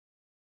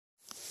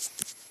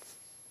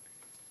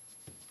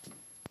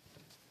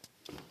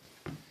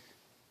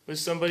Was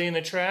somebody in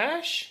the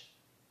trash?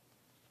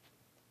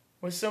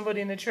 Was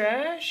somebody in the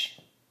trash?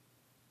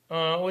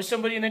 Was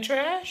somebody in the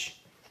trash?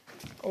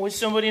 Or was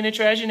somebody in the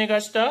trash and they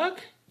got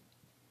stuck?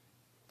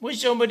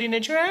 Was somebody in the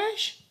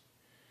trash?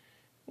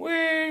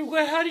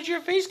 How did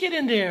your face get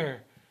in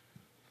there?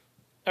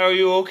 Are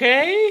you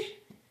okay?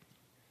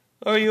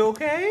 Are you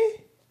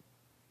okay?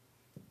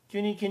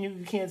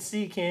 You can't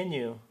see, can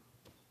you?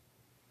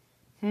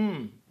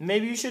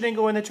 Maybe you shouldn't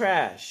go in the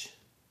trash.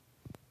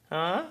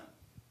 Huh?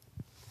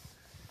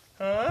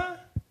 Huh?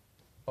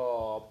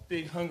 Oh,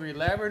 big hungry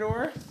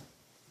Labrador.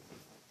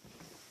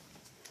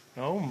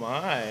 Oh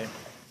my.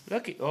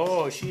 Look at,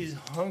 oh, she's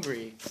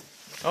hungry.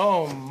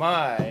 Oh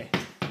my.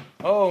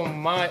 Oh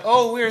my.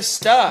 Oh, we're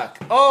stuck.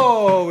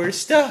 Oh, we're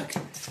stuck.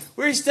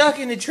 We're stuck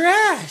in the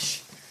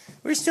trash.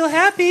 We're still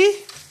happy.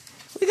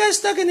 We got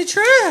stuck in the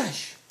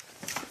trash.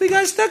 We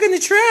got stuck in the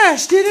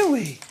trash, didn't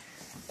we?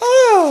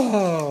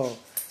 Oh.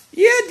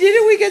 Yeah,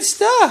 didn't we get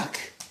stuck?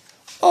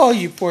 Oh,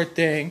 you poor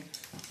thing.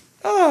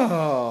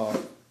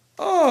 Oh.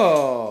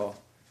 Oh.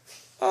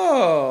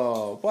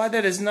 Oh. Boy,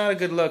 that is not a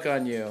good look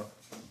on you.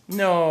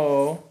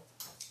 No.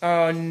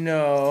 Oh,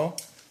 no.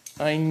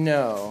 I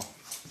know.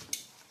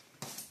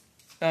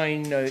 I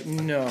know.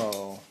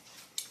 No.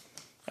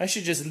 I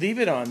should just leave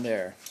it on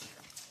there.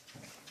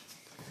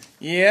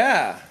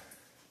 Yeah.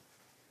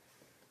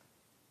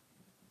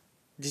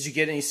 Did you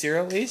get any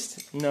cereal at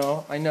least?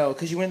 No, I know,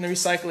 because you went in the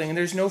recycling and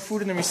there's no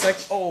food in the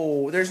recycling.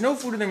 Oh, there's no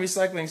food in the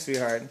recycling,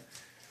 sweetheart.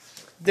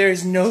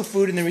 There's no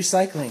food in the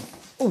recycling.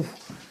 Oh.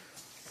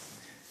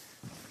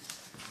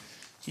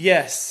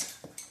 Yes.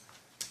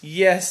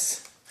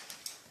 Yes.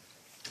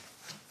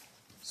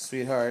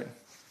 Sweetheart.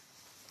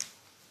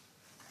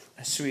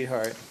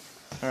 Sweetheart.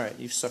 All right,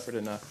 you've suffered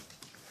enough.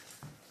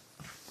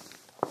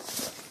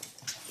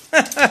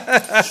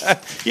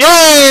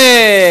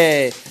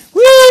 Yay!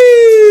 Woo!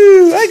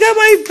 I got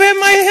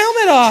my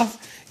helmet off.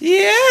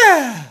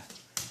 Yeah.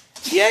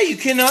 Yeah, you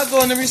cannot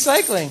go in the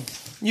recycling.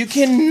 You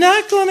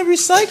cannot go in the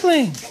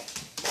recycling.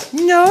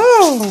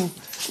 No.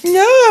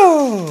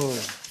 No.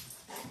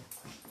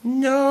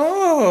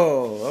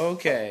 No.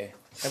 Okay.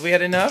 Have we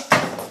had enough?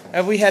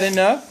 Have we had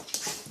enough?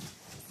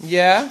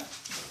 Yeah?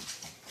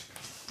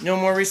 No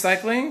more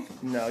recycling?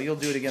 No, you'll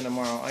do it again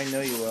tomorrow. I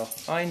know you will.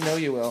 I know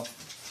you will.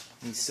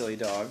 You silly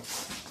dog.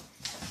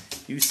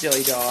 You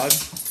silly dog.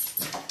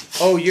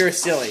 Oh, you're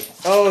silly.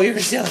 Oh, you're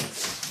silly.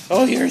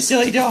 Oh, you're a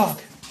silly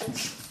dog.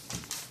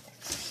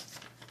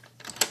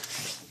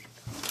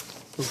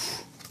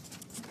 Oof.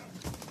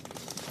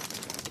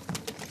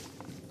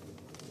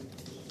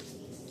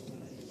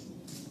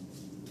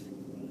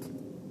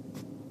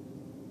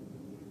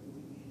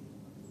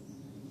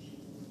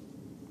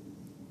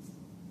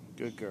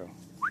 Good girl.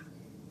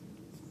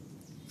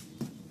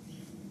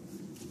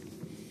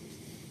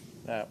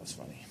 That was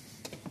funny.